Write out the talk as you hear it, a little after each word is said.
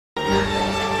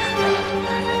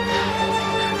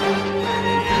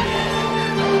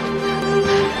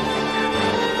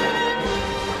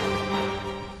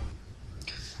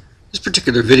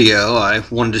particular video, I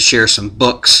wanted to share some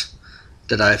books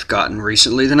that I've gotten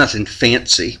recently. They're nothing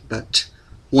fancy, but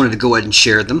wanted to go ahead and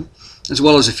share them, as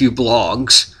well as a few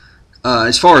blogs.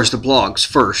 As far as the blogs,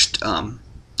 first,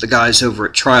 the guys over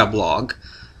at triablogue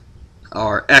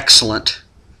are excellent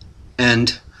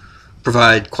and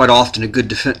provide quite often a good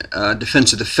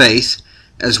defense of the faith,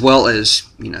 as well as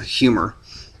humor.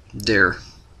 Their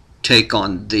take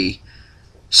on the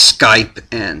Skype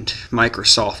and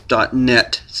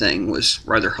Microsoft.net thing was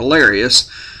rather hilarious,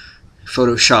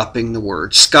 photoshopping the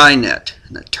word Skynet,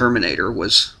 and that Terminator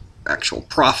was actual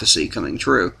prophecy coming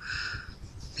true.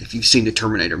 If you've seen the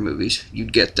Terminator movies,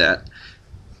 you'd get that.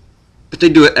 But they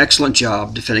do an excellent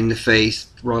job defending the faith,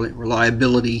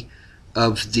 reliability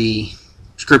of the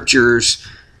scriptures,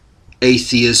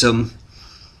 atheism.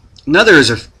 Another is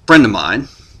a friend of mine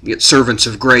at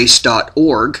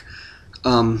servantsofgrace.org,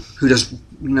 who does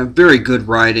very good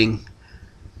writing,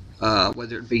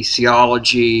 whether it be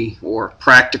theology or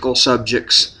practical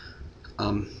subjects.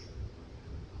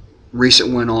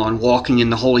 Recent one on walking in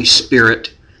the Holy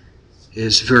Spirit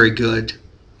is very good,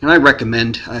 and I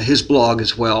recommend his blog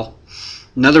as well.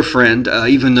 Another friend,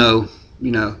 even though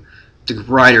the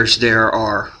writers there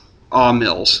are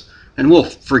mills, and we'll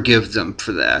forgive them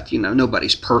for that.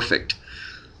 Nobody's perfect,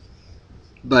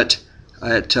 but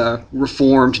at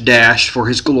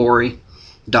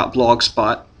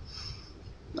reformed-for-his-glory.blogspot.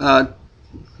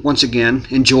 Once again,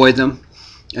 enjoy them,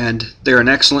 and they're an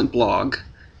excellent blog.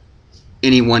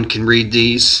 Anyone can read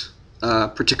these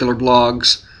particular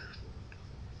blogs.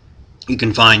 You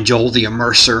can find Joel the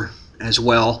Immerser as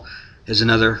well as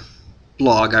another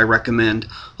blog I recommend.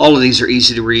 All of these are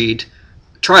easy to read.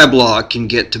 Triablogue can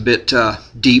get a bit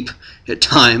deep at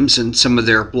times in some of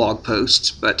their blog posts,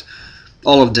 but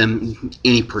all of them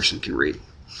any person can read.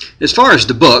 As far as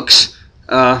the books,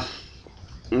 I'm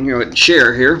going to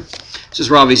share here. This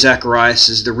is Ravi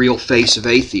Zacharias' The Real Face of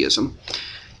Atheism.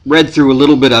 Read through a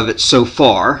little bit of it so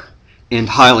far and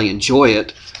highly enjoy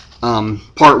it.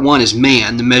 Part 1 is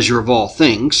Man, the Measure of All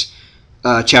Things.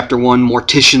 Chapter 1,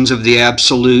 Morticians of the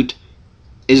Absolute.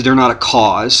 Is There Not a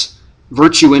Cause?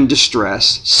 Virtue in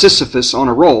Distress. Sisyphus on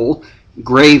a Roll.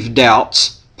 Grave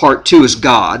Doubts. Part 2 is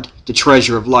God, the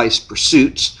Treasure of Life's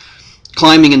Pursuits.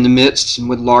 Climbing in the Midst and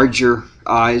with Larger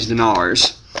Eyes Than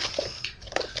Ours.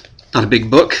 Not a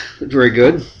big book, but very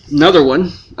good. Another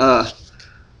one,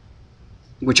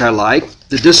 which I like,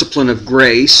 The Discipline of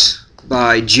Grace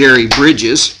by Jerry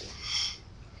Bridges.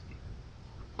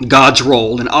 God's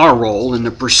Role and Our Role in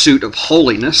the Pursuit of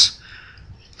Holiness.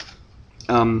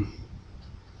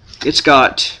 It's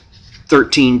got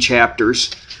 13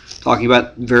 chapters talking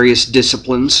about various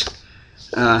disciplines.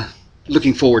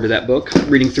 Looking forward to that book.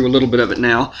 Reading through a little bit of it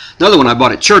now. Another one I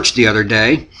bought at church the other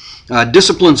day,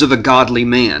 Disciplines of a Godly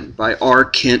Man by R.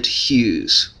 Kent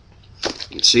Hughes.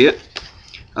 You can see it.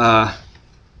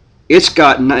 It's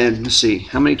got, let's see,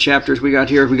 how many chapters we got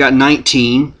here? We got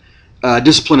 19.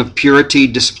 Discipline of Purity,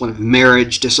 Discipline of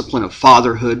Marriage, Discipline of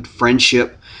Fatherhood,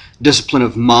 Friendship, Discipline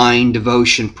of Mind,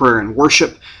 Devotion, Prayer, and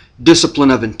Worship,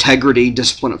 Discipline of Integrity,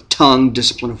 Discipline of Tongue,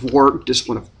 Discipline of Work,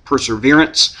 Discipline of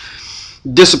Perseverance,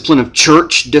 Discipline of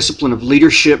Church, Discipline of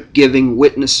Leadership, Giving,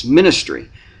 Witness, Ministry,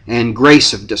 and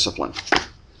Grace of Discipline.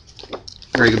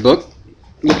 Very good book.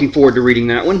 Looking forward to reading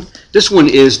that one. This one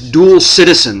is Dual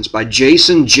Citizens by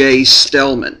Jason J.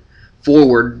 Stellman.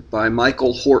 Forward by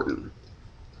Michael Horton.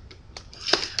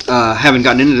 Haven't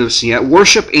gotten into this yet.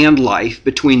 Worship and Life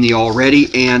Between the Already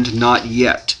and Not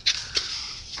Yet.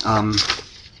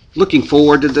 Looking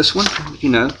forward to this one.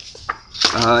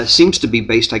 It seems to be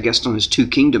based, I guess, on his two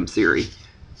kingdom theory,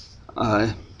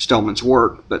 Stellman's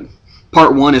work. But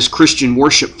part 1 is Christian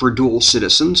Worship for Dual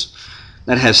Citizens.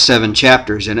 That has 7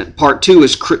 chapters in it. Part 2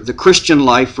 is The Christian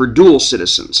Life for Dual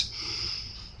Citizens.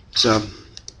 So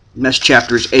that's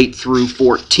chapters 8 through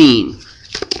 14.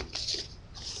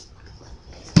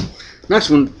 Next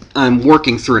one I'm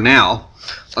working through now,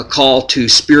 A Call to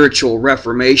Spiritual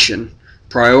Reformation,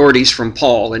 Priorities from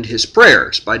Paul and His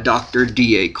Prayers by Dr.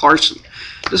 D.A. Carson.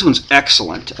 This one's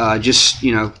excellent.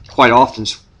 Quite often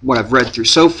what I've read through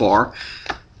so far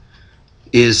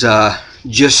is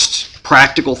just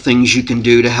practical things you can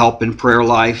do to help in prayer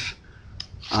life.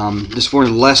 This is one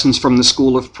of the lessons from the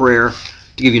School of Prayer.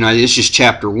 To give you an idea, this is just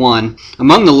chapter 1.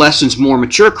 Among the lessons more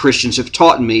mature Christians have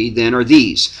taught me then are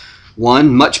these.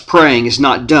 1. Much praying is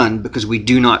not done because we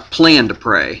do not plan to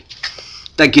pray.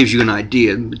 That gives you an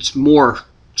idea. It's more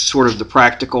sort of the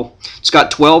practical. It's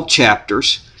got 12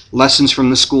 chapters, lessons from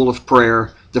the School of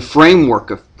Prayer, the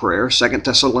framework of prayer, 2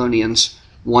 Thessalonians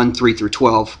 1, 3 through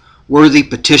 12, worthy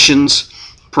petitions,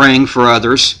 praying for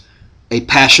others, a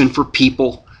passion for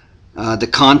people, the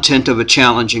content of a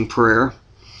challenging prayer,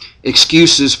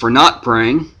 excuses for not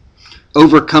praying,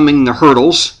 overcoming the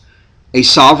hurdles, a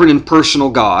sovereign and personal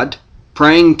God,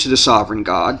 praying to the sovereign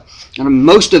God. And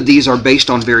most of these are based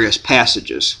on various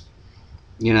passages,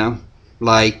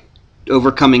 like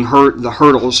overcoming the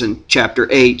hurdles in chapter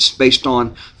 8 based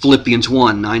on Philippians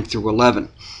 1, 9 through 11.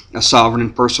 A sovereign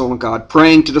and personal God,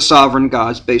 praying to the sovereign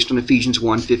God is based on Ephesians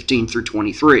 1, 15 through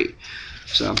 23.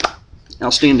 So,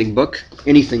 outstanding book.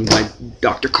 Anything by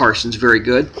Dr. Carson's very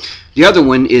good. The other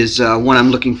one is one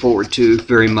I'm looking forward to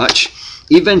very much.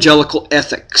 Evangelical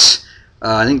Ethics.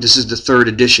 I think this is the 3rd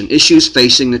edition. Issues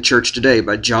Facing the Church Today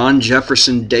by John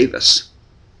Jefferson Davis.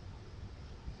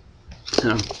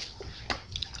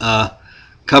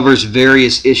 Covers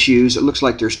various issues. It looks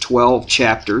like there's 12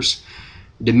 chapters.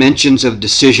 Dimensions of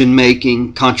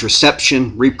decision-making,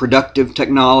 contraception, reproductive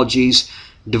technologies,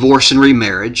 divorce and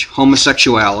remarriage,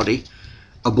 homosexuality,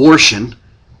 abortion,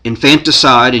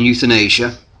 infanticide and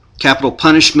euthanasia, capital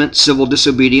punishment, civil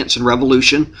disobedience and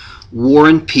revolution, war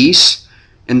and peace,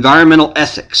 environmental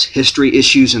ethics, history,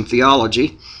 issues, and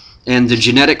theology, and the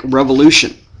genetic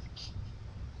revolution.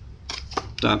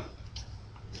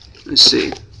 Let's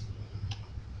see.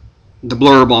 The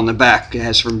blurb on the back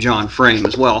has from John Frame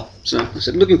as well. So I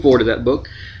said, looking forward to that book.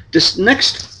 This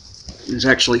next is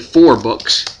actually 4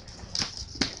 books.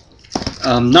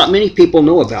 Not many people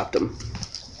know about them,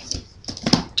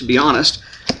 to be honest,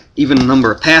 even a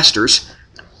number of pastors.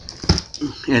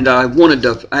 And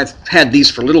I've had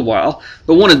these for a little while,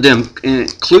 but wanted to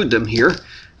include them here.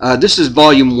 This is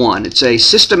volume 1. It's a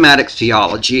systematic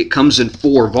theology. It comes in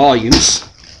 4 volumes,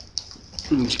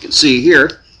 as you can see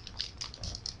here.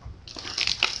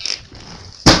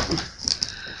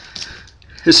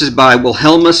 This is by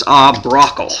Wilhelmus A.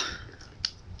 Brockel.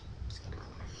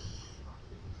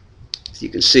 You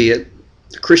can see it.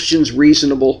 The Christian's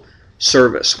Reasonable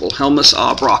Service. Wilhelmus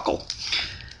A. Brockel.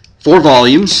 4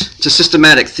 volumes. It's a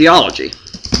systematic theology.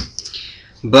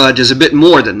 But there's a bit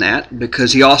more than that,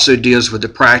 because he also deals with the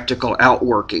practical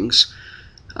outworkings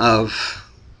of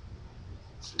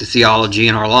the theology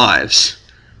in our lives.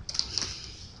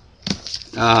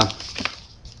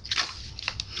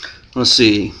 Let's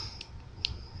see.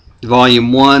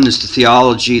 Volume 1 is the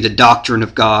theology, the doctrine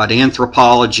of God,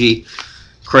 anthropology,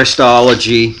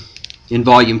 Christology. In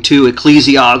Volume 2,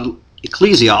 ecclesiology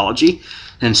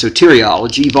and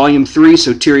soteriology. Volume 3,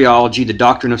 soteriology, the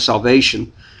doctrine of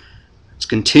salvation. It's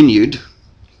continued.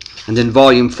 And then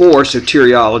Volume 4,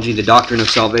 soteriology, the doctrine of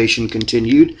salvation,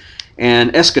 continued.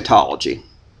 And eschatology.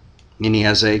 And he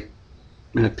has an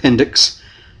appendix,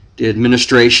 the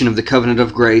administration of the covenant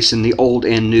of grace in the Old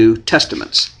and New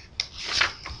Testaments.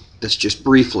 That's just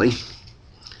briefly.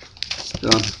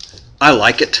 I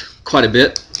like it quite a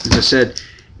bit. As I said,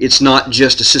 it's not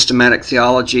just a systematic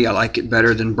theology. I like it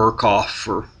better than Berkhoff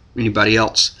or anybody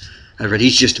else I've read.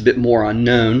 He's just a bit more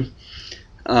unknown.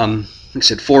 Like I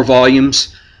said, 4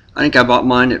 volumes. I think I bought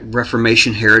mine at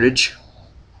Reformation Heritage.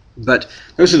 But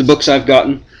those are the books I've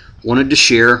gotten, wanted to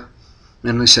share.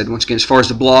 And like I said, once again, as far as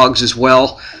the blogs as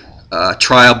well,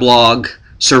 triablogue,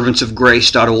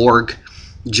 servantsofgrace.org,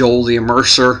 Joel the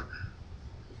Immerser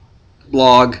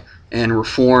blog, and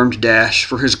Reformed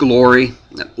for His Glory,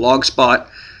 that blogspot.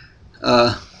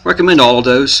 Recommend all of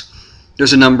those.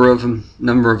 There's a number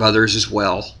of others as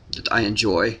well that I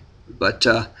enjoy, but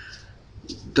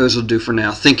those will do for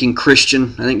now. Thinking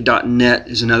Christian, I think .net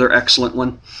is another excellent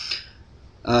one.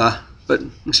 But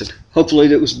like I said, hopefully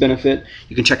that was a benefit.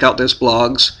 You can check out those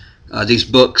blogs, these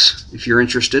books, if you're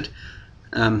interested.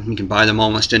 You can buy them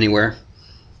almost anywhere.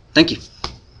 Thank you.